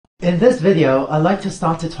In this video, I'd like to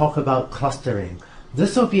start to talk about clustering.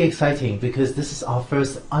 This will be exciting because this is our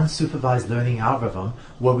first unsupervised learning algorithm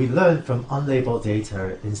where we learn from unlabeled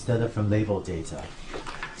data instead of from labeled data.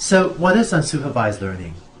 So what is unsupervised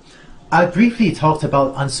learning? I briefly talked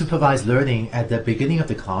about unsupervised learning at the beginning of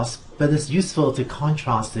the class, but it's useful to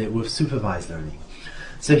contrast it with supervised learning.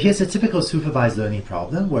 So here's a typical supervised learning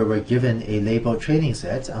problem where we're given a labeled training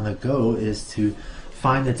set, and the goal is to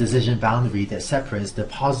find the decision boundary that separates the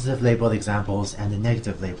positive labeled examples and the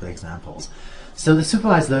negative labeled examples. So the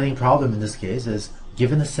supervised learning problem in this case is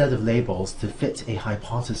given a set of labels to fit a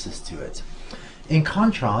hypothesis to it. In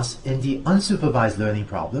contrast, in the unsupervised learning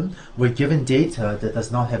problem, we're given data that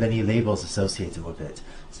does not have any labels associated with it.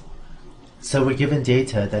 So we're given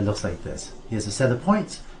data that looks like this. Here's a set of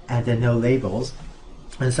points and then no labels.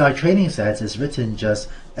 And so our training set is written just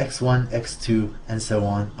x1, x2, and so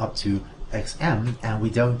on up to xm, and we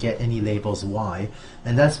don't get any labels y,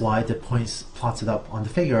 and that's why the points plotted up on the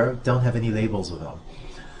figure don't have any labels with them.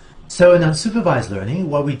 So in unsupervised learning,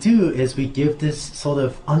 what we do is we give this sort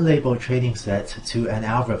of unlabeled training set to an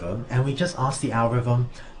algorithm, and we just ask the algorithm,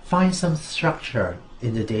 find some structure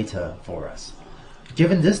in the data for us.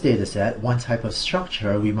 Given this data set, one type of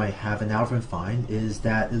structure we might have an algorithm find is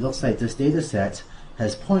that it looks like this data set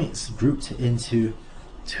has points grouped into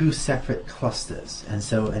two separate clusters. And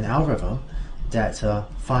so an algorithm that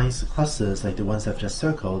finds clusters like the ones I've just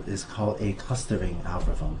circled is called a clustering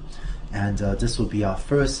algorithm. And this will be our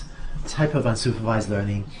first type of unsupervised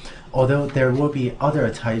learning, although there will be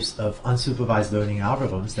other types of unsupervised learning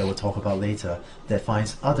algorithms that we'll talk about later that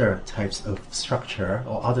finds other types of structure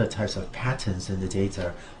or other types of patterns in the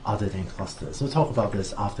data other than clusters. We'll talk about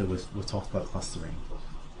this after we've talked about clustering.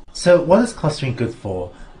 So what is clustering good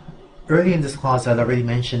for? Early in this class, I'd already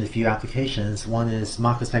mentioned a few applications. One is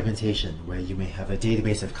market segmentation, where you may have a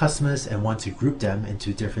database of customers and want to group them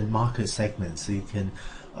into different market segments so you can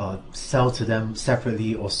sell to them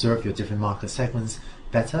separately or serve your different market segments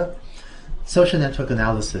better. Social network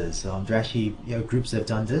analysis. There are actually groups that have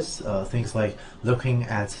done this. Things like looking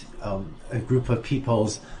at a group of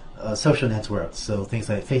people's social networks, so things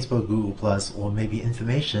like Facebook, Google+, or maybe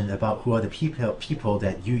information about who are the people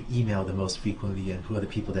that you email the most frequently and who are the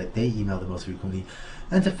people that they email the most frequently,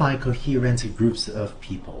 and to find coherent groups of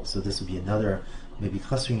people. So this would be another maybe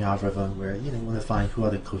clustering algorithm where you want to find who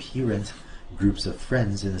are the coherent groups of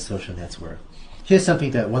friends in a social network. Here's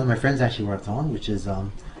something that one of my friends actually worked on, which is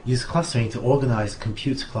use clustering to organize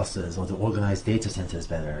compute clusters or to organize data centers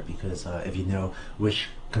better, because if you know which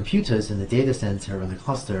computers in the data center and the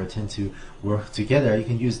cluster tend to work together, you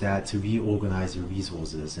can use that to reorganize your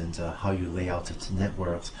resources and how you lay out the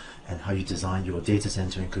networks and how you design your data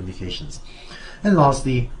center and communications. And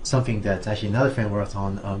lastly, something that actually another friend worked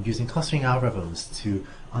on, using clustering algorithms to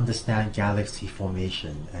understand galaxy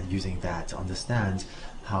formation and using that to understand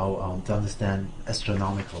how to understand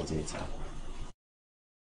astronomical data.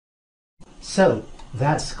 So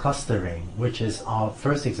that's clustering, which is our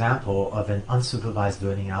first example of an unsupervised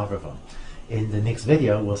learning algorithm. In the next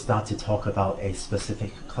video, we'll start to talk about a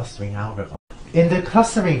specific clustering algorithm. In the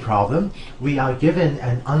clustering problem, we are given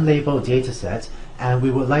an unlabeled data set, and we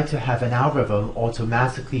would like to have an algorithm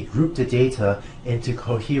automatically group the data into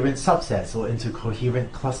coherent subsets or into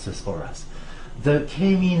coherent clusters for us. The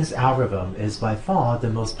k-means algorithm is by far the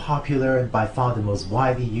most popular and by far the most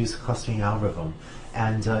widely used clustering algorithm.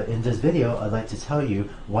 And in this video, I'd like to tell you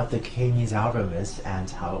what the k-means algorithm is and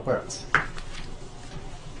how it works.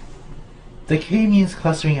 The k-means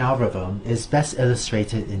clustering algorithm is best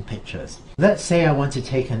illustrated in pictures. Let's say I want to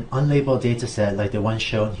take an unlabeled data set like the one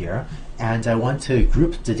shown here, and I want to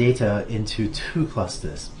group the data into two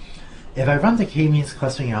clusters. If I run the k-means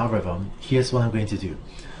clustering algorithm, here's what I'm going to do.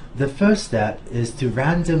 The first step is to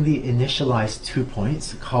randomly initialize 2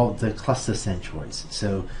 points called the cluster centroids.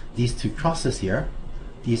 So these two crosses here,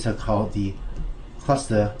 these are called the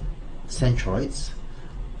cluster centroids,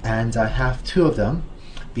 and I have 2 of them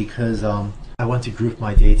because I want to group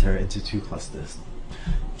my data into 2 clusters.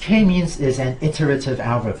 K-means is an iterative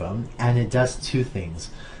algorithm, and it does 2 things.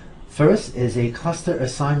 First is a cluster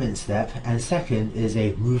assignment step, and second is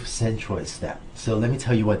a move centroid step. So let me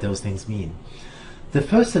tell you what those things mean. The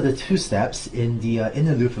first of the 2 steps in the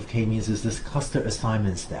inner loop of k-means is this cluster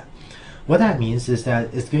assignment step. What that means is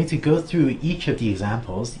that it's going to go through each of the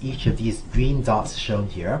examples, each of these green dots shown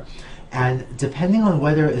here, and depending on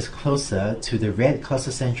whether it's closer to the red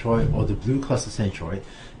cluster centroid or the blue cluster centroid,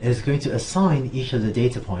 it's going to assign each of the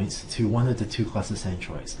data points to one of the 2 cluster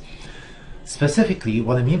centroids. Specifically,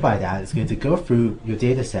 what I mean by that is going to go through your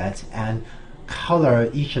data set and color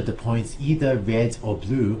each of the points either red or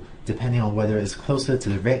blue depending on whether it's closer to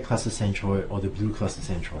the red cluster centroid or the blue cluster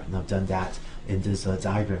centroid. And I've done that in this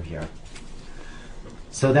diagram here.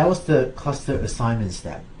 So that was the cluster assignment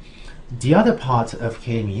step. The other part of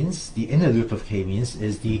k-means, the inner loop of k-means,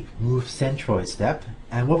 is the move centroid step.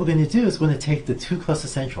 And what we're going to do is we're going to take the two cluster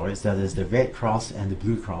centroids, that is the red cross and the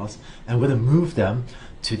blue cross, and we're going to move them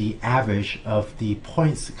to the average of the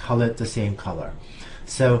points colored the same color.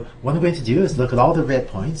 So what I'm going to do is look at all the red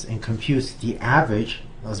points and compute the average,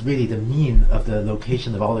 that's really the mean of the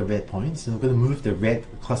location of all the red points, and we're going to move the red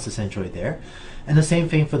cluster centroid there. And the same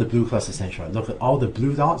thing for the blue cluster centroid. Look at all the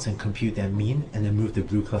blue dots and compute their mean, and then move the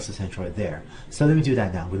blue cluster centroid there. So let me do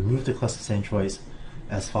that now. We'll move the cluster centroids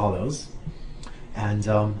as follows, and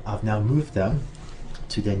I've now moved them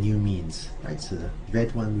to their new means, right? So the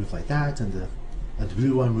red one moved like that, and the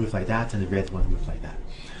blue one moved like that, and the red one moved like that.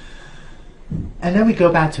 And then we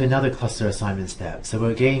go back to another cluster assignment step. So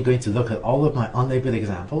we're again going to look at all of my unlabeled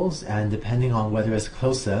examples, and depending on whether it's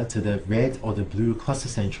closer to the red or the blue cluster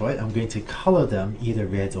centroid, I'm going to color them either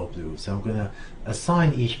red or blue. So I'm going to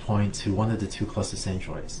assign each point to one of the two cluster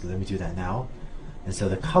centroids. So let me do that now. And so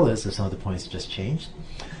the colors of some of the points just changed.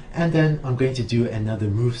 And then I'm going to do another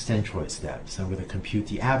move centroid step. So I'm going to compute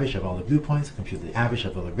the average of all the blue points, compute the average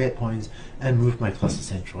of all the red points, and move my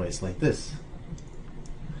cluster centroids like this.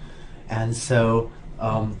 And so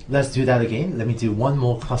let's do that again. Let me do one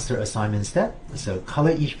more cluster assignment step. So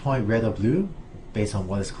color each point red or blue based on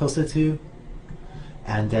what it's closer to,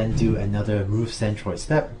 and then do another move centroid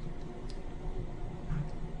step.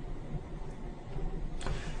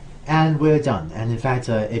 And we're done. And in fact,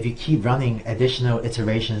 if you keep running additional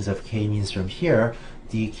iterations of k-means from here,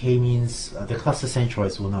 the k-means, the cluster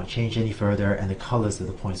centroids will not change any further, and the colors of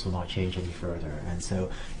the points will not change any further. And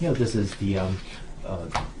so, this is the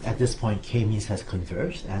at this point, k-means has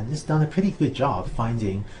converged, and it's done a pretty good job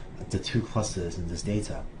finding the two clusters in this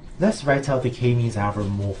data. Let's write out the k-means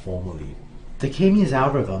algorithm more formally. The k-means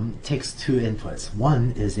algorithm takes two inputs.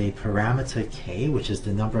 One is a parameter k, which is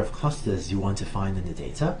the number of clusters you want to find in the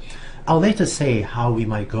data. I'll later say how we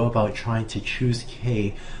might go about trying to choose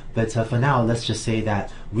k, but for now, let's just say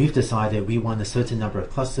that we've decided we want a certain number of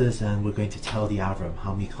clusters, and we're going to tell the algorithm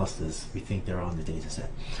how many clusters we think there are on the data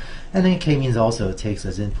set. And then k-means also takes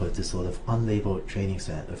as input this sort of unlabeled training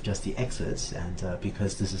set of just the x's, and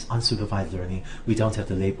because this is unsupervised learning, we don't have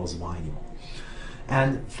the labels y anymore.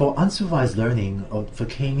 And for unsupervised learning, or for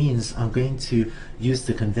k-means, I'm going to use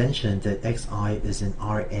the convention that xi is an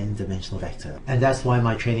Rn dimensional vector. And that's why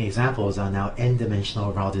my training examples are now n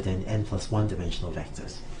dimensional rather than n plus 1 dimensional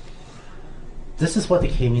vectors. This is what the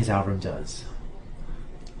k-means algorithm does.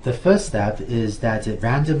 The first step is that it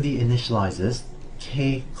randomly initializes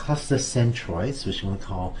k cluster centroids, which I'm going to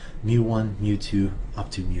call mu1, mu2, up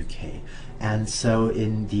to mu k. And so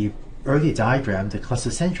in the early diagram, the cluster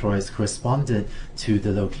centroids corresponded to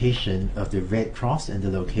the location of the red cross and the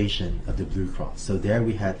location of the blue cross. So there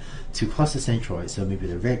we had two cluster centroids. So maybe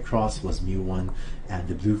the red cross was mu1 and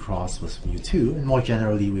the blue cross was mu2. And more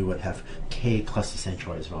generally, we would have k cluster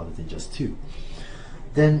centroids rather than just two.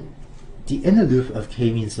 Then the inner loop of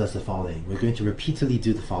k-means does the following. We're going to repeatedly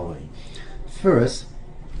do the following. First,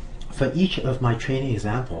 for each of my training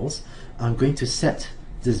examples, I'm going to set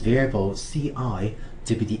this variable ci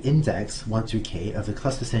to be the index 1 through k of the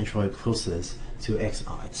cluster centroid closest to xi.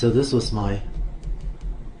 So this was my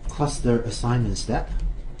cluster assignment step,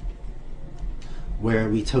 where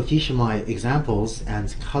we took each of my examples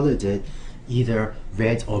and colored it either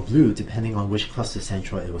red or blue, depending on which cluster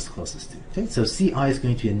centroid it was closest to. Okay? So ci is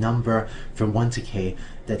going to be a number from 1 to k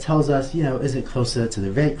that tells us, is it closer to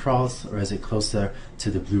the red cross or is it closer to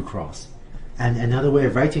the blue cross? And another way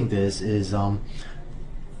of writing this is I'm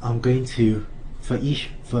going to,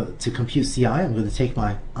 to compute ci, I'm going to take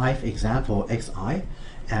my ith example xi,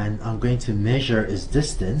 and I'm going to measure its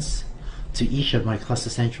distance to each of my cluster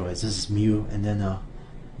centroids. This is mu and then a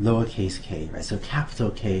lowercase k, right? So capital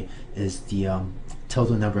K is the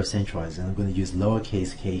total number of centroids, and I'm going to use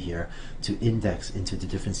lowercase k here to index into the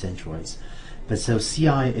different centroids. But so ci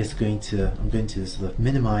is I'm going to sort of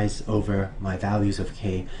minimize over my values of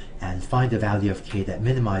k and find the value of k that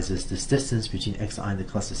minimizes this distance between xi and the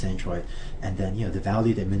cluster centroid, and then the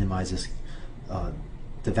value that minimizes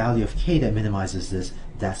the value of k that minimizes this,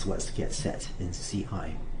 that's what gets set in ci.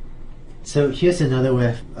 So here's another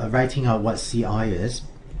way of writing out what ci is.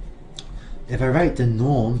 If I write the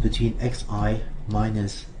norm between xi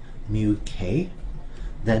minus mu k,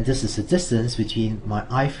 then this is the distance between my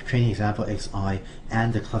ith training example xi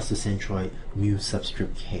and the cluster centroid mu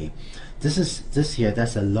subscript k. This here,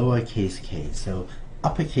 that's a lowercase k. So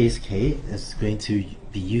uppercase K is going to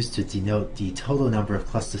be used to denote the total number of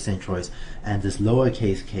cluster centroids, and this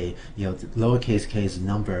lowercase k, lowercase k is a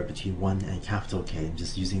number between 1 and capital K. I'm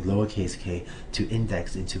just using lowercase k to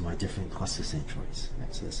index into my different cluster centroids.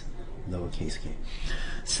 That's this lowercase k.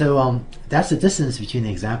 So that's the distance between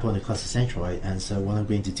the example and the cluster centroid, and so what I'm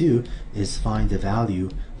going to do is find the value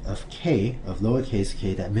of k, of lowercase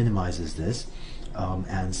k, that minimizes this,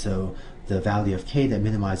 and so the value of k that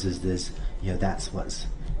minimizes this, that's what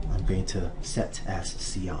I'm going to set as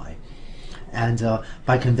CI. And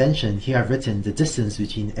by convention, here I've written the distance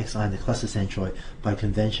between xi and the cluster centroid. By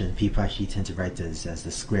convention, people actually tend to write this as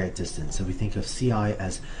the squared distance. So we think of CI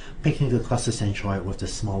as picking the cluster centroid with the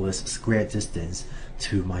smallest squared distance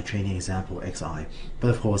to my training example xi. But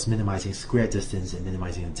of course, minimizing squared distance and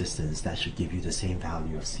minimizing the distance, that should give you the same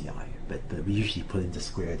value of CI. But we usually put in the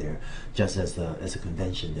square there just as a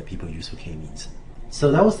convention that people use for k-means.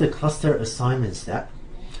 So that was the cluster assignment step.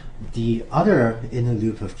 The other inner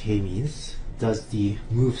loop of k-means does the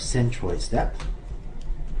move centroid step.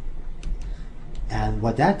 And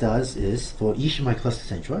what that does is, for each of my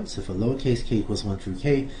cluster centroids, so for lowercase k equals 1 through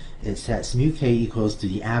k, it sets mu k equals to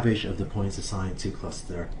the average of the points assigned to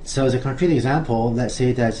cluster. So as a concrete example, let's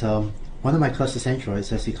say that one of my cluster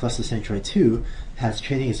centroids, let's say cluster centroid 2, has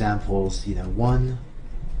training examples 1,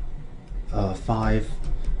 5,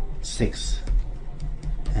 6,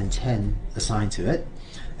 and 10 assigned to it.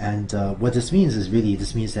 And what this means is really,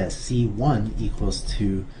 this means that C1 equals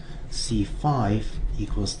to C5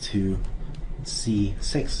 equals to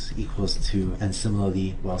C6 equals to, and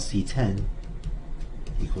similarly, well, C10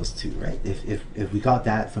 equals to, right? If we got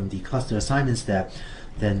that from the cluster assignment step,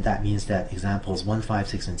 then that means that examples 1, 5,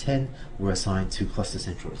 6, and 10 were assigned to cluster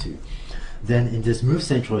centroid 2. Then in this move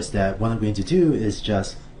centroid step, what I'm going to do is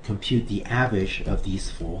just compute the average of these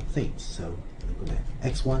four things. So I'm going to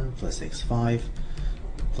x1 plus x5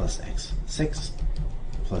 plus x6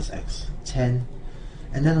 plus x10,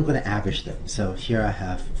 and then I'm going to average them. So here I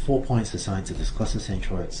have 4 points assigned to this cluster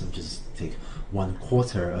centroid, so I'm just take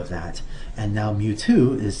 1/4 of that, and now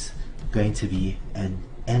mu2 is going to be an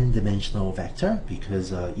n-dimensional vector,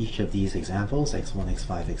 because each of these examples, x1,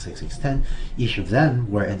 x5, x6, x10, each of them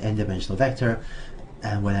were an n-dimensional vector.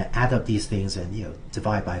 And when I add up these things and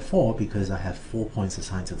divide by 4, because I have 4 points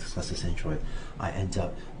assigned to this cluster centroid, I end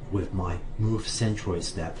up with my move centroid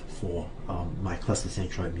step for my cluster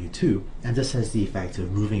centroid mu2, and this has the effect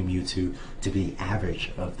of moving mu2 to be the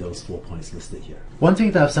average of those 4 points listed here. One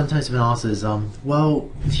thing that I've sometimes been asked is, well,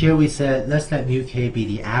 here we said let's let mu k be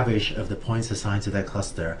the average of the points assigned to that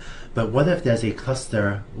cluster, but what if there's a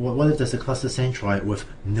cluster, what if there's a cluster centroid with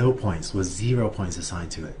no points, with 0 points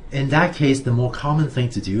assigned to it? In that case, the more common thing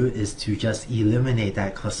to do is to just eliminate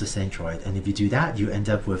that cluster centroid, and if you do that, you end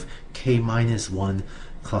up with k-1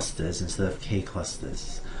 clusters instead of k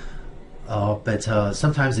clusters. But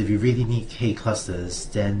sometimes if you really need k clusters,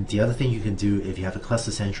 then the other thing you can do if you have a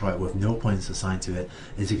cluster centroid with no points assigned to it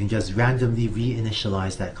is you can just randomly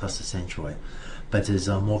reinitialize that cluster centroid. But it's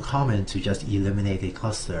more common to just eliminate a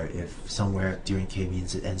cluster if somewhere during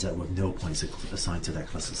k-means it ends up with no points assigned to that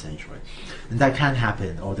cluster centroid. And that can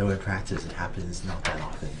happen, although in practice it happens not that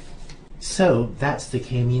often. So that's the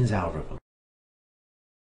k-means algorithm.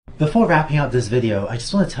 Before wrapping up this video, I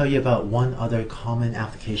just want to tell you about one other common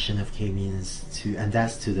application of k-means, and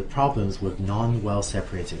that's to the problems with non-well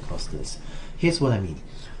separated clusters. Here's what I mean.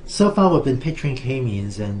 So far we've been picturing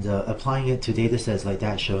k-means and applying it to data sets like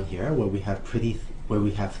that shown here, where we have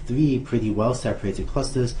 3 pretty well separated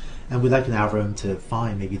clusters, and we'd like an algorithm to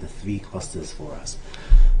find maybe the 3 clusters for us.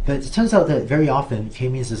 But it turns out that very often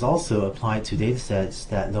k-means is also applied to data sets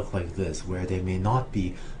that look like this, where there may not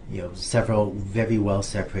be several very well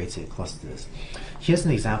separated clusters. Here's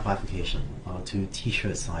an example application to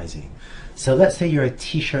t-shirt sizing. So let's say you're a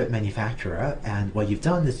t-shirt manufacturer, and what you've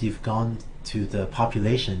done is you've gone to the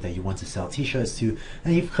population that you want to sell t-shirts to,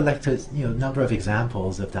 and you've collected a number of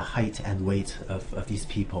examples of the height and weight of these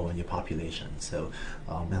people in your population. So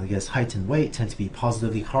and I guess height and weight tend to be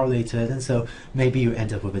positively correlated, and so maybe you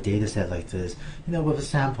end up with a data set like this, with a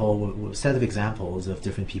sample, with a set of examples of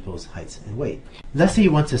different people's heights and weight. Let's say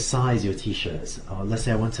you want to size your t-shirts. Let's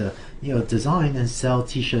say I want to design and sell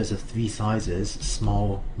t-shirts of 3 sizes,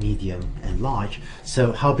 small, medium, and large.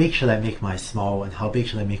 So how big should I make my small, and how big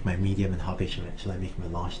should I make my medium, and how big should I make my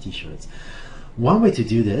large t-shirts? One way to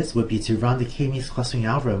do this would be to run the k-means clustering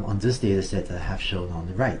algorithm on this data set that I have shown on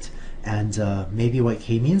the right. And maybe what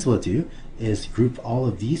k-means will do is group all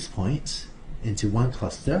of these points into one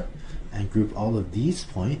cluster, and group all of these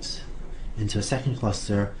points into a second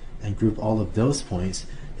cluster, and group all of those points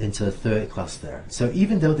into a third cluster. So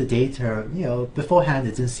even though the data, beforehand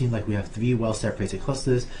it didn't seem like we have three well-separated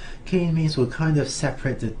clusters, k-means will kind of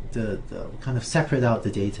separate separate out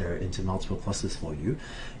the data into multiple clusters for you.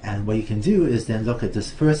 And what you can do is then look at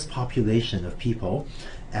this first population of people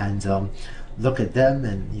and look at them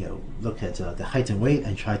and look at the height and weight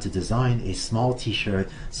and try to design a small t-shirt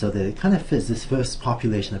so that it kind of fits this first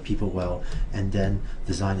population of people well, and then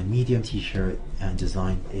design a medium t-shirt and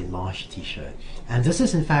design a large t-shirt. And this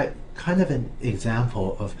is in fact kind of an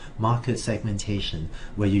example of market segmentation,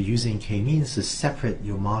 where you're using k-means to separate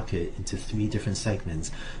your market into three different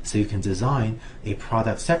segments, so you can design a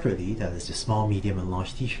product separately, that is the small, medium and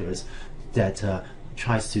large t-shirts, that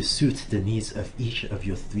tries to suit the needs of each of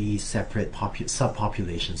your three separate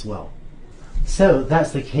subpopulations well. So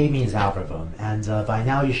that's the k-means algorithm, and by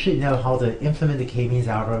now you should know how to implement the k-means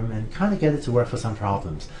algorithm and kind of get it to work for some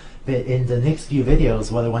problems. But in the next few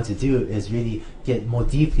videos, what I want to do is really get more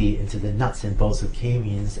deeply into the nuts and bolts of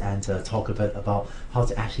k-means and talk a bit about how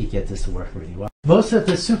to actually get this to work really well. Most of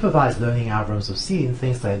the supervised learning algorithms we've seen,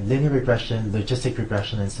 things like linear regression, logistic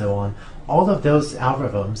regression, and so on, all of those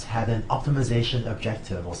algorithms had an optimization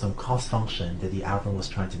objective or some cost function that the algorithm was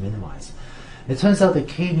trying to minimize. It turns out that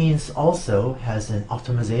k-means also has an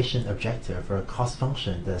optimization objective or a cost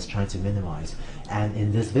function that is trying to minimize. And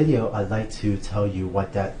in this video, I'd like to tell you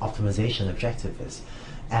what that optimization objective is.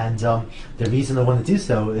 And the reason I want to do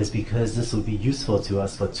so is because this will be useful to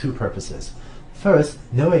us for two purposes. First,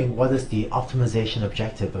 knowing what is the optimization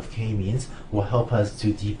objective of k-means will help us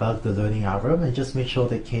to debug the learning algorithm and just make sure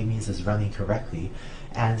that k-means is running correctly.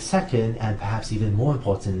 And second, and perhaps even more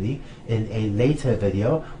importantly, in a later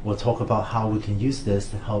video, we'll talk about how we can use this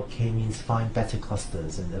to help k-means find better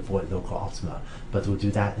clusters and avoid local optima. But we'll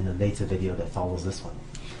do that in a later video that follows this one.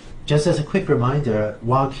 Just as a quick reminder,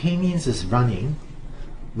 while k-means is running,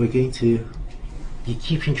 we're going to be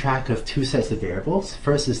keeping track of two sets of variables.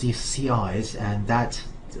 First is these CIs, and that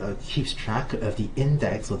keeps track of the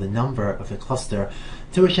index or the number of the cluster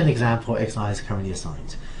to which an example xi is currently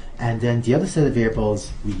assigned. And then the other set of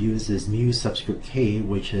variables we use is mu subscript k,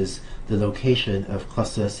 which is the location of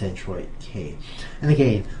cluster centroid k. And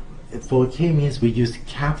again, for k-means we use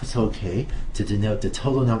capital K to denote the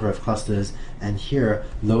total number of clusters, and here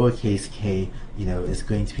lowercase k is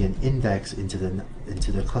going to be an index into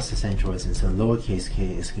the cluster centroids, and so lowercase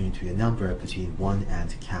k is going to be a number between 1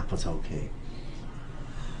 and capital K.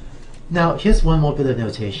 Now here's one more bit of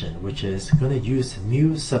notation, which is going to use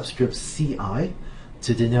mu subscript ci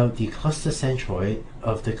to denote the cluster centroid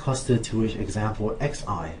of the cluster to which example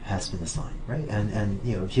xi has been assigned, right? And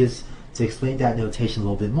here's to explain that notation a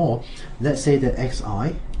little bit more. Let's say that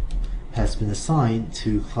xi has been assigned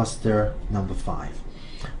to cluster number 5.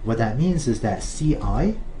 What that means is that ci,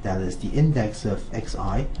 that is the index of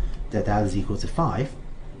xi, that is equal to 5,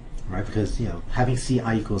 right? Because having ci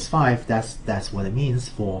equals 5, that's what it means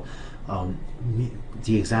for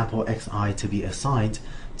the example xi to be assigned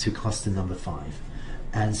to cluster number 5.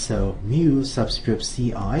 And so mu subscript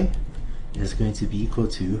ci is going to be equal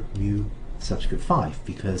to mu subscript 5,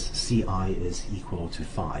 because ci is equal to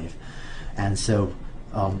 5. And so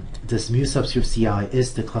this mu subscript ci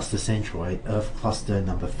is the cluster centroid of cluster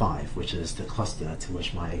number 5, which is the cluster to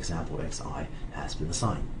which my example xi has been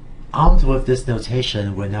assigned. Armed with this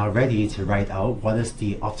notation, we're now ready to write out what is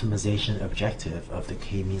the optimization objective of the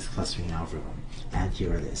k-means clustering algorithm. And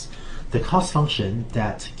here it is. The cost function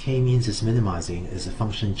that k-means is minimizing is a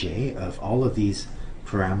function j of all of these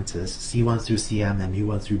parameters, c1 through cm and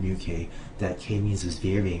mu1 through mu k, that k-means is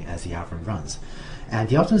varying as the algorithm runs. And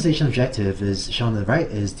the optimization objective is shown on the right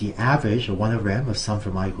is the average, or 1 over m, of sum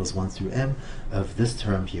from I equals 1 through m of this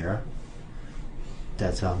term here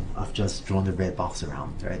that I've just drawn the red box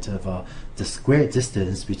around, right, of the square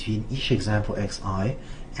distance between each example xi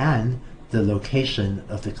and the location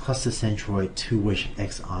of the cluster centroid to which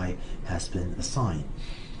xi has been assigned.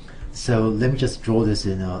 So let me just draw this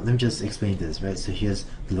in, let me just explain this, right? So here's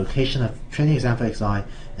the location of training example xi,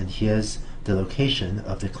 and here's the location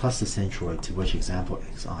of the cluster centroid to which example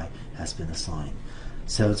xi has been assigned.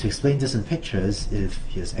 So to explain this in pictures, if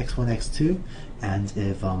here's x1, x2, and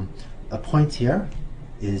if a point here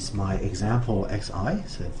is my example xi,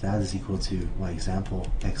 so if that is equal to my example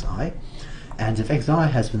xi, and if xi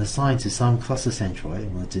has been assigned to some cluster centroid,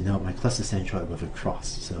 I'm going to denote my cluster centroid with a cross.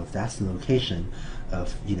 So if that's the location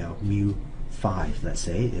of mu 5, let's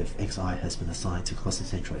say, if xi has been assigned to cluster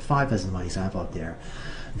centroid 5 as in my example up there,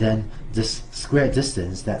 then this square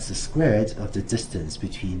distance, that's the square root of the distance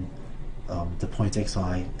between the point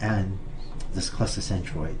xi and this cluster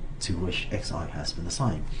centroid to which xi has been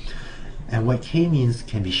assigned. And what k-means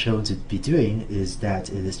can be shown to be doing is that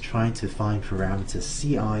it is trying to find parameters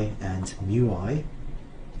ci and mu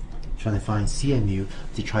trying to find c and mu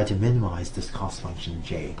to try to minimize this cost function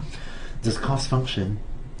j. This cost function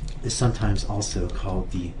is sometimes also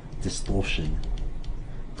called the distortion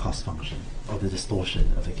cost function, or the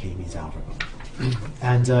distortion of the k-means algorithm.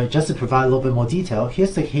 And just to provide a little bit more detail,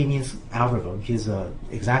 here's the k-means algorithm. Here's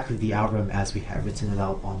exactly the algorithm as we have written it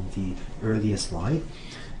out on the earlier slide.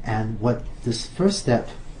 And what this first step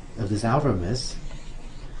of this algorithm is,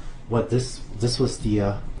 this was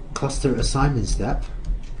the cluster assignment step,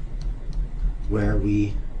 where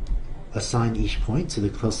we assign each point to the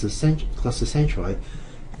cluster centroid.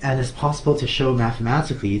 And it's possible to show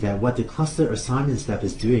mathematically that what the cluster assignment step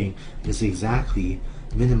is doing is exactly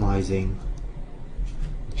minimizing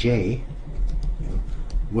j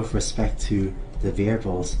with respect to the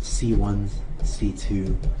variables c1,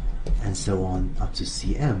 c2, and so on up to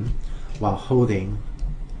cm, while holding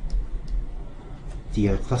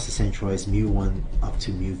the cluster centroids mu1 up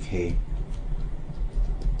to mu k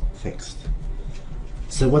fixed.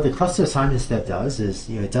 So what the cluster assignment step does is,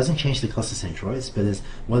 it doesn't change the cluster centroids, but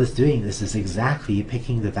what it's doing is exactly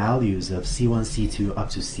picking the values of c1, c2 up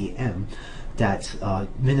to cm that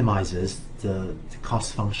minimizes the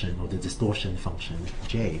cost function or the distortion function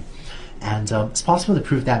j. And it's possible to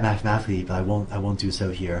prove that mathematically, but I won't do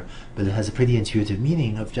so here. But it has a pretty intuitive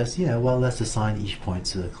meaning of just, well, let's assign each point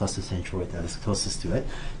to the cluster centroid that is closest to it,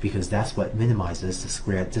 because that's what minimizes the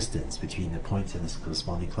squared distance between the point and its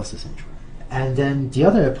corresponding cluster centroid. And then the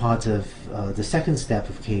other part of the second step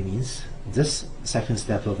of k-means, this second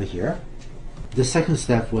step over here, the second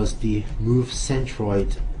step was the move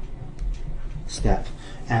centroid step.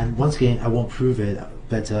 And once again, I won't prove it,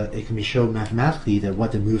 but it can be shown mathematically that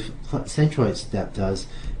what the move centroid step does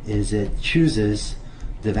is it chooses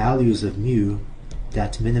the values of mu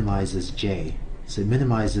that minimizes j. So it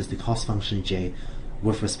minimizes the cost function j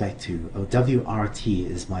with respect to, WRT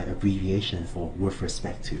is my abbreviation for with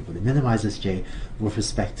respect to, but it minimizes j with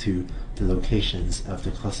respect to the locations of the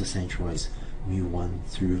cluster centroids mu1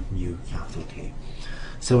 through mu capital K.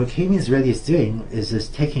 So what k-means really is doing is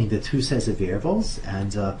just taking the two sets of variables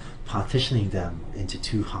and partitioning them into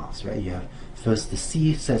two halves, right? You have first the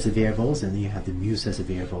c sets of variables, and then you have the mu sets of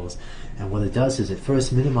variables. And what it does is it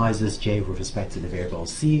first minimizes j with respect to the variable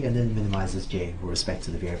c, and then minimizes j with respect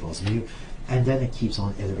to the variables mu, and then it keeps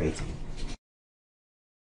on iterating.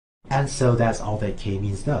 And so that's all that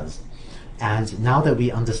k-means does. And now that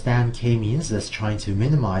we understand k-means as trying to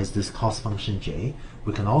minimize this cost function j,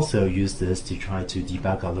 we can also use this to try to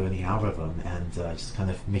debug our learning algorithm and just kind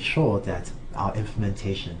of make sure that our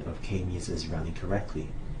implementation of k-means is running correctly.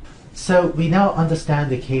 So we now understand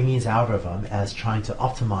the k-means algorithm as trying to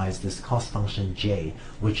optimize this cost function j,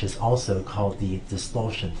 which is also called the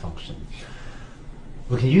distortion function.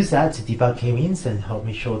 We can use that to debug k-means and help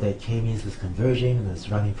make sure that k-means is converging and is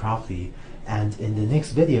running properly. And in the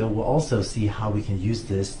next video, we'll also see how we can use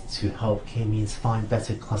this to help k-means find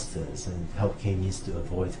better clusters and help k-means to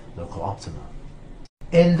avoid local optima.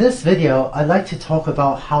 In this video, I'd like to talk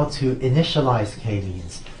about how to initialize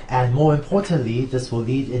k-means. And more importantly, this will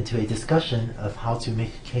lead into a discussion of how to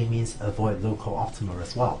make k-means avoid local optima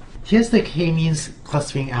as well. Here's the k-means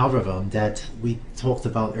clustering algorithm that we talked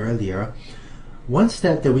about earlier. One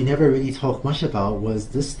step that we never really talked much about was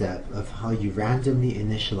this step of how you randomly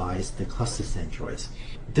initialize the cluster centroids.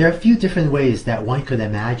 There are a few different ways that one could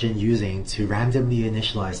imagine using to randomly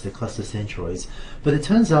initialize the cluster centroids, but it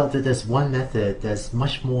turns out that there's one method that's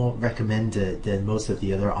much more recommended than most of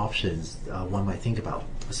the other options one might think about.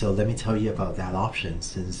 So let me tell you about that option,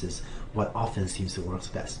 since it's what often seems to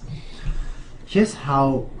work best. Here's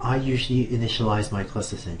how I usually initialize my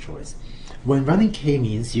cluster centroids. When running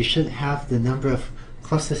k-means, you should have the number of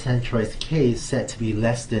cluster centroids k set to be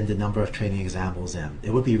less than the number of training examples m.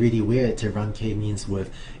 It would be really weird to run k-means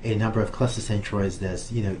with a number of cluster centroids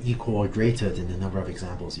that's equal or greater than the number of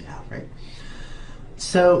examples you have, right?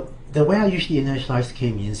 So the way I usually initialize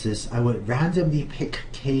k-means is I would randomly pick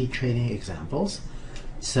k training examples.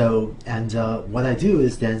 So, and what I do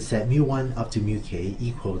is then set mu1 up to mu k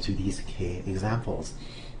equal to these k examples.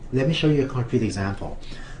 Let me show you a concrete example.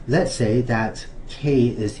 Let's say that k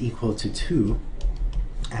is equal to 2,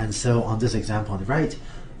 and so on this example on the right,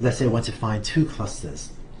 let's say I want to find 2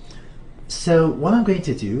 clusters. So what I'm going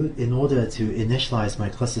to do in order to initialize my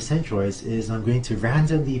cluster centroids is I'm going to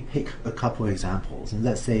randomly pick a couple examples. And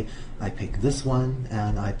let's say I pick this one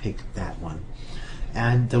and I pick that one.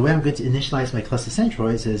 And the way I'm going to initialize my cluster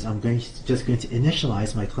centroids is I'm just going to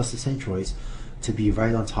initialize my cluster centroids to be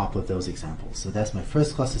right on top of those examples. So that's my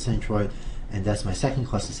first cluster centroid, and that's my second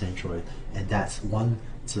cluster centroid, and that's one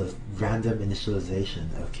sort of random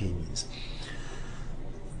initialization of k-means.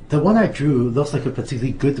 The one I drew looks like a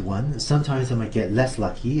particularly good one. Sometimes I might get less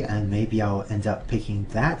lucky, and maybe I'll end up picking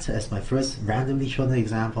that as my first randomly chosen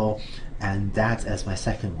example and that as my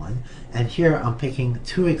second one. And here I'm picking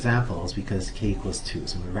two examples because k equals 2.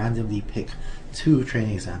 So I'm going to randomly pick two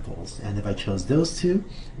training examples. And if I chose those two,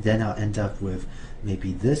 then I'll end up with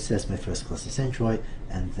maybe this as my first cluster centroid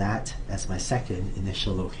and that as my second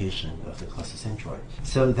initial location of the cluster centroid.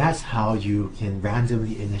 So that's how you can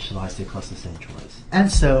randomly initialize the cluster centroids.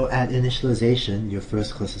 And so at initialization, your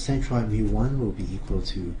first cluster centroid mu1 will be equal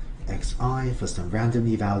to xi for some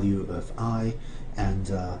randomly value of I,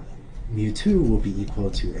 and mu2 will be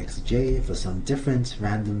equal to xj for some different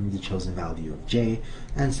randomly chosen value of j,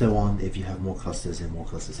 and so on if you have more clusters and more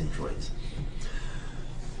cluster centroids.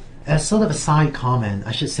 As sort of a side comment,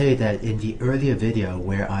 I should say that in the earlier video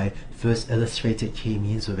where I first illustrated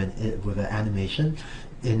k-means with an animation,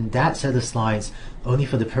 in that set of slides, only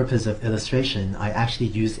for the purpose of illustration, I actually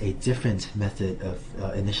used a different method of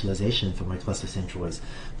initialization for my cluster centroids.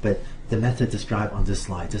 But the method described on this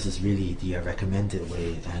slide, this is really the recommended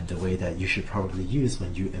way and the way that you should probably use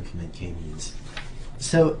when you implement k-means.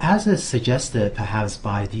 So as is suggested perhaps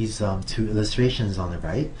by these two illustrations on the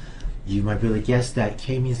right, you might really guess that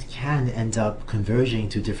k-means can end up converging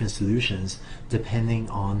to different solutions depending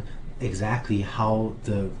on exactly how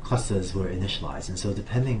the clusters were initialized. And so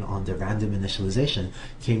depending on the random initialization,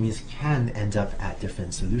 k-means can end up at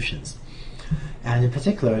different solutions. And in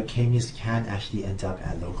particular, k-means can actually end up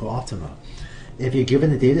at local optima. If you're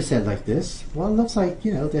given a data set like this, well, it looks like,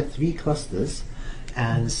 there are 3 clusters.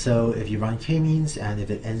 And so if you run k-means and if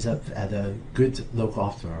it ends up at a good local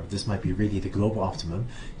optimum, this might be really the global optimum,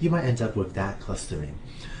 you might end up with that clustering.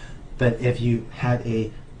 But if you had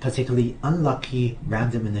a particularly unlucky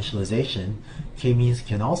random initialization, k-means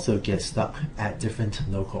can also get stuck at different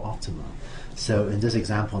local optima. So in this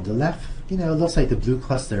example on the left, it looks like the blue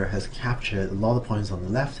cluster has captured a lot of points on the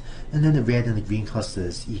left, and then the red and the green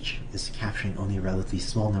clusters each is capturing only a relatively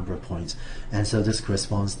small number of points. And so this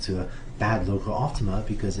corresponds to a bad local optima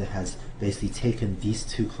because it has basically taken these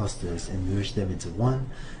two clusters and merged them into one,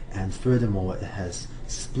 and furthermore it has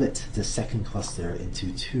split the second cluster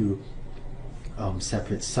into two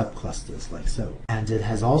separate subclusters like so. And it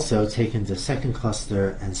has also taken the second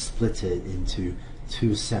cluster and split it into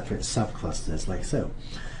two separate subclusters like so.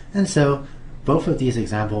 And so both of these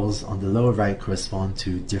examples on the lower right correspond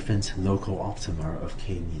to different local optima of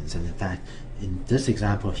k-means. And in fact, in this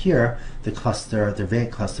example here, the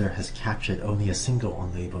red cluster has captured only a single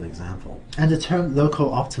unlabeled example. And the term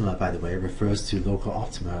local optima, by the way, refers to local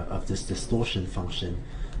optima of this distortion function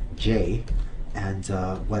j. And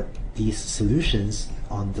what these solutions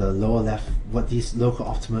on the lower left, what these local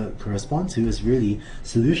optima correspond to is really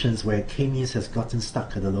solutions where k-means has gotten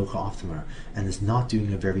stuck at the local optima and is not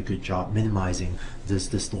doing a very good job minimizing this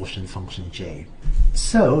distortion function j.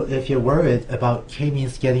 So if you're worried about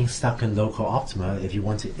k-means getting stuck in local optima, if you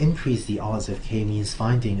want to increase the odds of k-means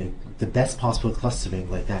finding the best possible clustering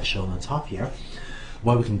like that shown on top here,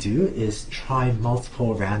 what we can do is try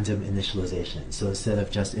multiple random initializations. So instead of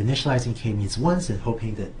just initializing k-means once and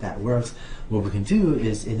hoping that that works, what we can do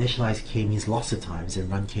is initialize k-means lots of times and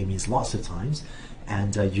run k-means lots of times,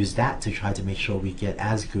 and use that to try to make sure we get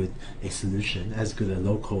as good a solution, as good a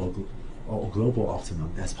local or global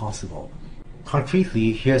optimum as possible.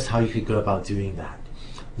 Concretely, here's how you could go about doing that.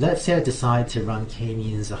 Let's say I decide to run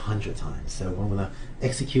k-means 100 times. So I'm going to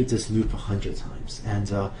execute this loop 100 times. And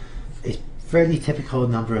a fairly typical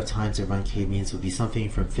number of times to run k-means would be something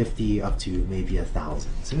from 50 up to maybe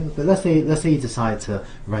 1,000. So, but let's say you decide to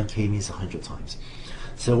run k-means 100 times.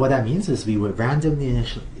 So what that means is we would randomly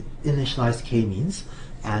initialize k-means,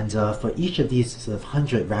 and for each of these sort of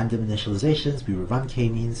 100 random initializations, we would run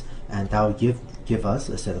k-means, and that would give us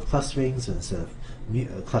a set of clusterings and a set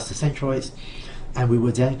of cluster centroids. And we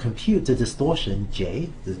would then compute the distortion j,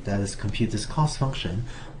 that is compute this cost function,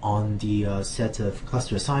 on the set of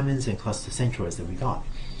cluster assignments and cluster centroids that we got.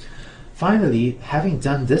 Finally, having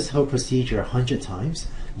done this whole procedure 100 times,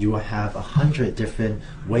 you will have 100 different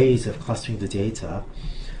ways of clustering the data.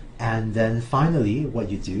 And then finally,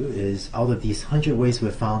 what you do is, out of these 100 ways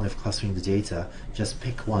we've found of clustering the data, just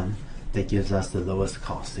pick one that gives us the lowest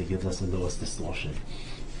cost, that gives us the lowest distortion.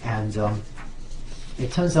 And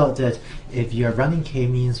It turns out that if you're running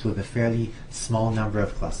k-means with a fairly small number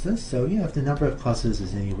of clusters, so if the number of clusters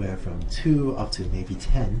is anywhere from 2 up to maybe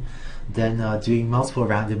 10, then doing multiple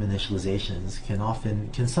random initializations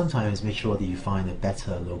can sometimes make sure that you find a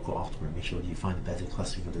better local optimum, make sure that you find a better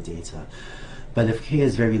clustering of the data. But if k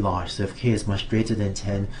is very large, so if k is much greater than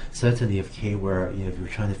 10, certainly if k were, if you're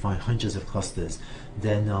trying to find hundreds of clusters,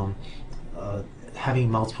 then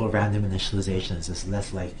having multiple random initializations is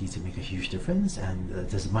less likely to make a huge difference, and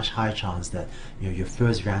there's a much higher chance that your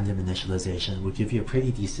first random initialization will give you a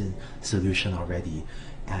pretty decent solution already,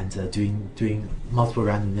 and doing multiple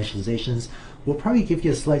random initializations will probably give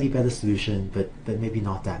you a slightly better solution, but maybe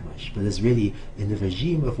not that much. But it's really in the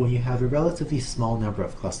regime of when you have a relatively small number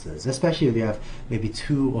of clusters, especially if you have maybe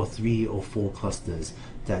 2 or 3 or 4 clusters,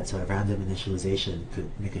 that random initialization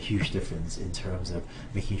could make a huge difference in terms of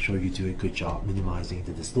making sure you do a good job minimizing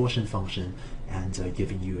the distortion function and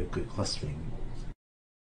giving you a good clustering.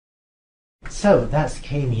 So that's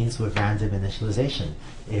k-means with random initialization.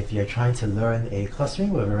 If you're trying to learn a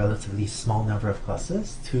clustering with a relatively small number of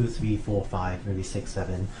clusters, 2, 3, 4, 5, maybe 6,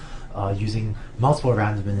 7, using multiple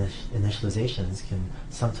random initializations can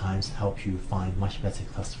sometimes help you find much better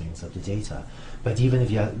clusterings of the data. But even if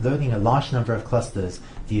you're learning a large number of clusters,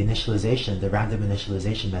 the random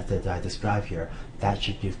initialization method that I describe here, that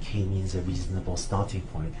should give k-means a reasonable starting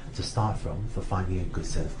point to start from for finding a good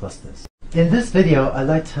set of clusters. In this video, I'd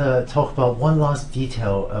like to talk about one last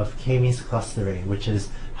detail of k-means clustering, which is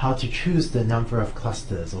how to choose the number of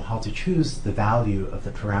clusters, or how to choose the value of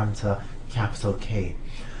the parameter capital K.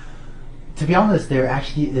 To be honest, there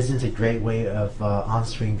actually isn't a great way of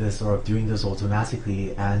answering this or of doing this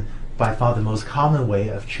automatically, and by far the most common way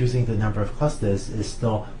of choosing the number of clusters is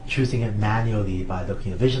still choosing it manually by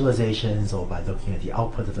looking at visualizations or by looking at the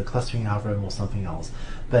output of the clustering algorithm or something else.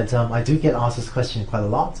 But I do get asked this question quite a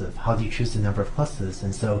lot of how do you choose the number of clusters,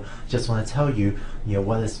 and so just want to tell you,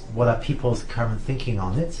 what are people's current thinking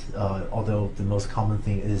on it, although the most common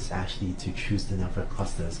thing is actually to choose the number of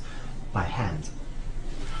clusters by hand.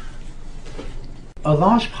 A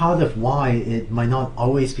large part of why it might not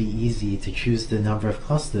always be easy to choose the number of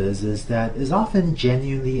clusters is that it's often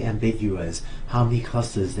genuinely ambiguous how many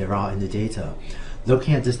clusters there are in the data.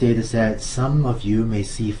 Looking at this data set, some of you may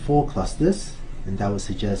see 4 clusters, and that would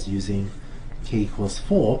suggest using k equals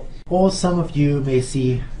 4, or some of you may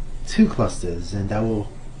see 2 clusters, and that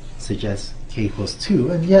will suggest k equals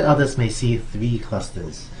 2, and yet others may see 3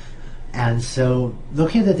 clusters. And so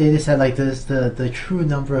looking at the data set like this, the true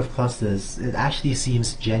number of clusters, it actually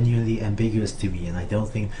seems genuinely ambiguous to me, and I don't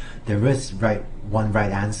think there is one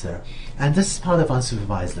right answer. And this is part of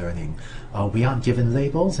unsupervised learning. We aren't given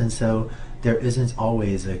labels, and so there isn't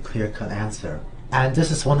always a clear-cut answer. And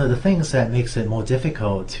this is one of the things that makes it more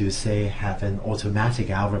difficult to, say, have an automatic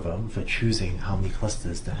algorithm for choosing how many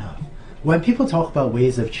clusters to have. When people talk about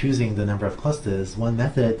ways of choosing the number of clusters, one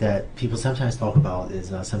method that people sometimes talk about is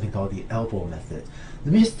something called the elbow method.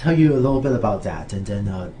 Let me just tell you a little bit about that and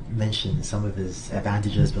then mention some of its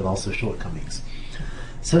advantages but also shortcomings.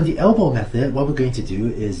 So in the elbow method, what we're going to do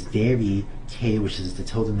is vary k, which is the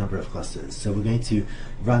total number of clusters. So we're going to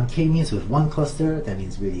run k-means with one cluster. That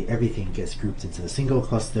means really everything gets grouped into a single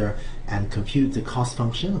cluster, and compute the cost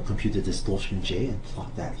function, or compute the distortion j, and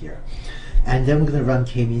plot that here. And then we're going to run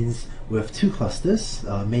k-means with 2 clusters,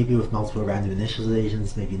 maybe with multiple random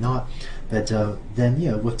initializations, maybe not. But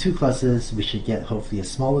then, with 2 clusters, we should get hopefully a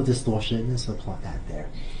smaller distortion, so plot that there.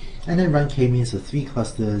 And then run k-means with 3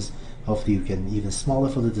 clusters. Hopefully you get even smaller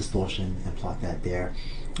for the distortion, and plot that there.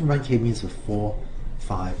 And run k-means with 4,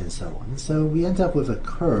 5, and so on. So we end up with a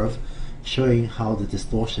curve showing how the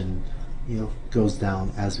distortion goes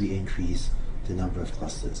down as we increase the number of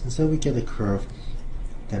clusters. And so we get a curve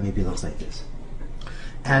that maybe looks like this.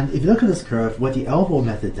 And if you look at this curve, what the elbow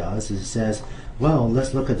method does is it says, well,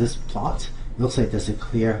 let's look at this plot. Looks like there's a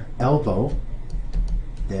clear elbow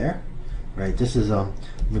there, right? This is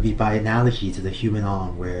maybe by analogy to the human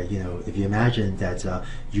arm, where if you imagine that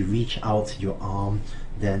you reach out your arm,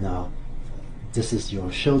 then this is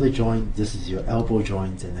your shoulder joint, this is your elbow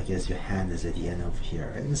joint, and I guess your hand is at the end over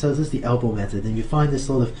here. And so this is the elbow method, and you find this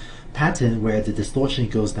sort of pattern where the distortion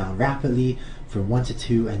goes down rapidly from 1 to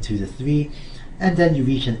 2 and 2 to 3, and then you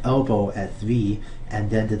reach an elbow at 3, and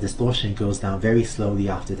then the distortion goes down very slowly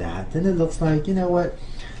after that. Then it looks like,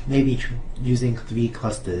 maybe using 3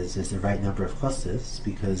 clusters is the right number of clusters,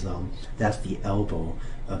 because that's the elbow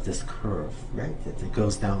of this curve, right? That it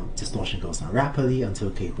goes down, distortion goes down rapidly until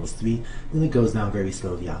k equals 3, then it goes down very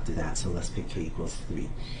slowly after that. So let's pick k equals 3.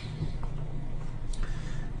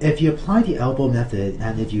 If you apply the elbow method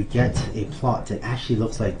and if you get a plot that actually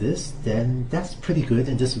looks like this, then that's pretty good,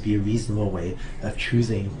 and this would be a reasonable way of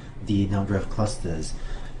choosing the number of clusters.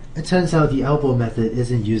 It turns out the elbow method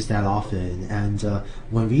isn't used that often, and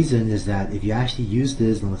one reason is that if you actually use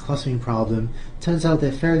this on a clustering problem, it turns out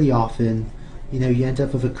that fairly often, you end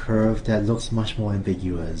up with a curve that looks much more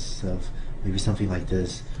ambiguous, of maybe something like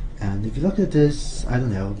this. And if you look at this, I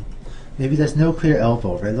don't know, maybe there's no clear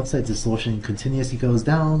elbow, right? It looks like distortion continuously goes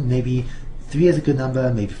down. Maybe 3 is a good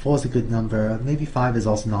number, maybe 4 is a good number, maybe 5 is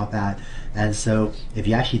also not bad. And so if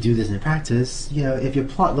you actually do this in practice, if your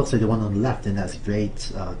plot looks like the one on the left, then that's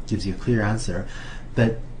great, gives you a clear answer.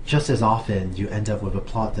 But just as often, you end up with a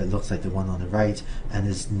plot that looks like the one on the right and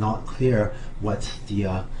is not clear what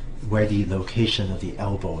the where the location of the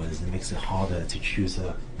elbow is. It makes it harder to choose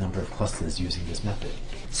a number of clusters using this method.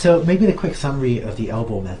 So maybe the quick summary of the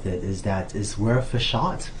elbow method is that it's worth a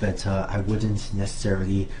shot, but I wouldn't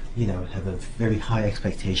necessarily, have a very high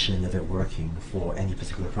expectation of it working for any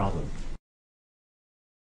particular problem.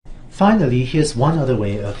 Finally, here's one other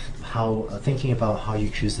way of thinking about how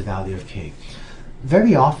you choose the value of k.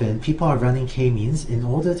 Very often, people are running k-means in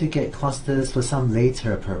order to get clusters for some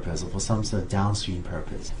later purpose or for some sort of downstream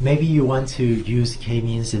purpose. Maybe you want to use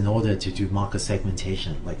k-means in order to do market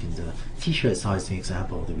segmentation, like in the t-shirt sizing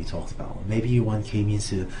example that we talked about. Or maybe you want k-means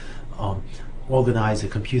to organize a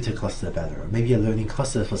computer cluster better. Or maybe you're learning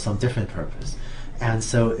clusters for some different purpose. And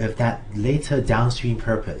so if that later downstream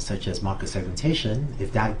purpose, such as market segmentation,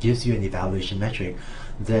 if that gives you an evaluation metric,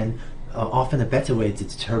 then often a better way to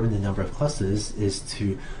determine the number of clusters is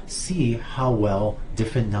to see how well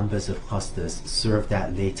different numbers of clusters serve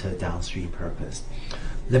that later downstream purpose.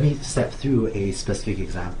 Let me step through a specific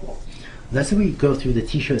example. Let's say we go through the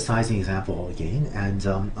t-shirt sizing example again, and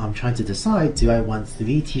I'm trying to decide, do I want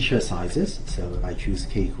 3 t-shirt sizes? So if I choose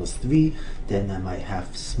k equals 3, then I might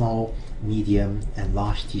have small, medium, and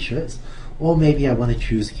large t-shirts. Or maybe I want to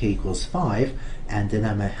choose k equals 5, and then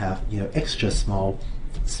I might have extra small,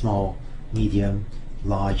 medium,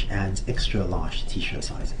 large, and extra large t-shirt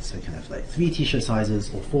sizes. So you can have like 3 t-shirt sizes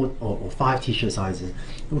or 4 or 5 t-shirt sizes.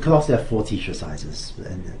 We could also have 4 t-shirt sizes,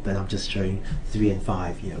 but I'm just showing 3 and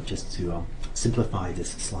 5, just to simplify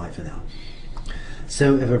this slide for now.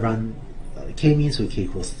 So if I run k-means with k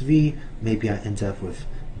equals 3, maybe I end up with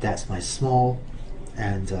that's my small,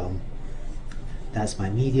 and that's my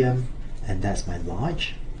medium, and that's my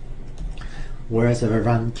large. Whereas if I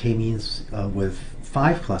run k-means with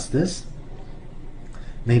 5 clusters,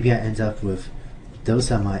 maybe I end up with, those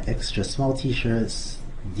are my extra small t-shirts,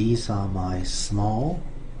 these are my small,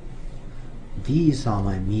 these are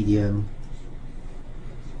my medium,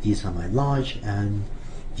 these are my large, and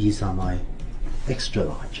these are my extra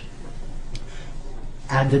large.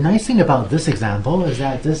 And the nice thing about this example is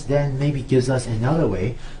that this then maybe gives us another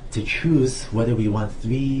way to choose whether we want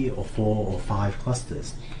 3 or 4 or 5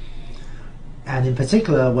 clusters. And in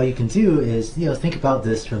particular, what you can do is, think about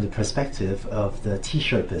this from the perspective of the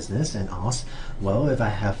t-shirt business and ask, well, if I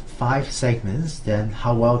have 5 segments, then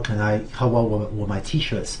how well will my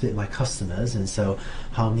t-shirts fit my customers? And so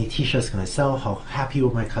how many t-shirts can I sell? How happy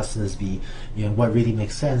will my customers be? What really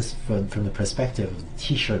makes sense from the perspective of the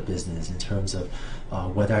t-shirt business in terms of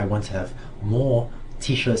whether I want to have more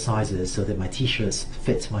t-shirt sizes so that my t-shirts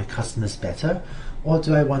fit my customers better, or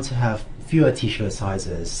do I want to have fewer t-shirt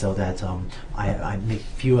sizes so that I make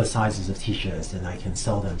fewer sizes of t-shirts and I can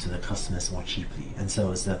sell them to the customers more cheaply? And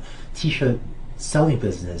so it's the t-shirt selling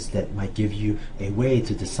business that might give you a way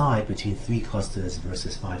to decide between 3 clusters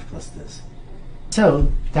versus 5 clusters.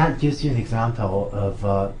 So that gives you an example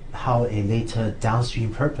of how a later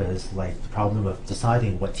downstream purpose, like the problem of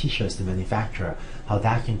deciding what t-shirts to manufacture, how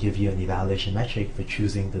that can give you an evaluation metric for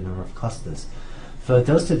choosing the number of clusters. For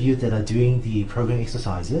those of you that are doing the programming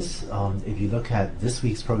exercises, if you look at this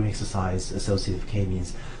week's programming exercise associated with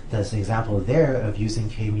k-means, there's an example there of using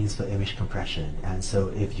k-means for image compression. And so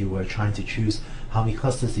if you were trying to choose how many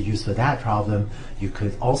clusters to use for that problem, you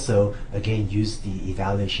could also, again, use the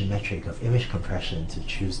evaluation metric of image compression to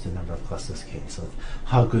choose the number of clusters k. So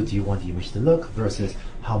how good do you want the image to look versus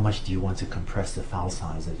how much do you want to compress the file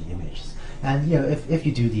size of the image? And if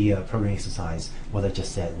you do the programming exercise, what I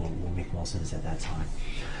just said will make more sense at that time.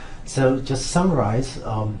 So just to summarize,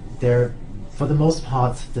 for the most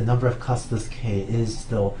part, the number of clusters k is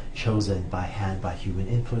still chosen by hand by human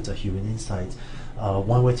input or human insight.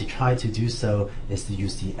 One way to try to do so is to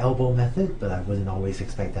use the elbow method, but I wouldn't always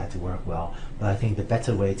expect that to work well. But I think the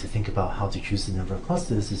better way to think about how to choose the number of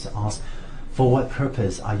clusters is to ask, for what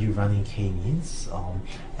purpose are you running k-means,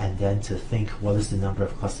 and then to think what is the number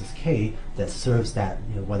of clusters k that serves that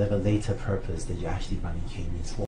whatever later purpose that you're actually running k-means for.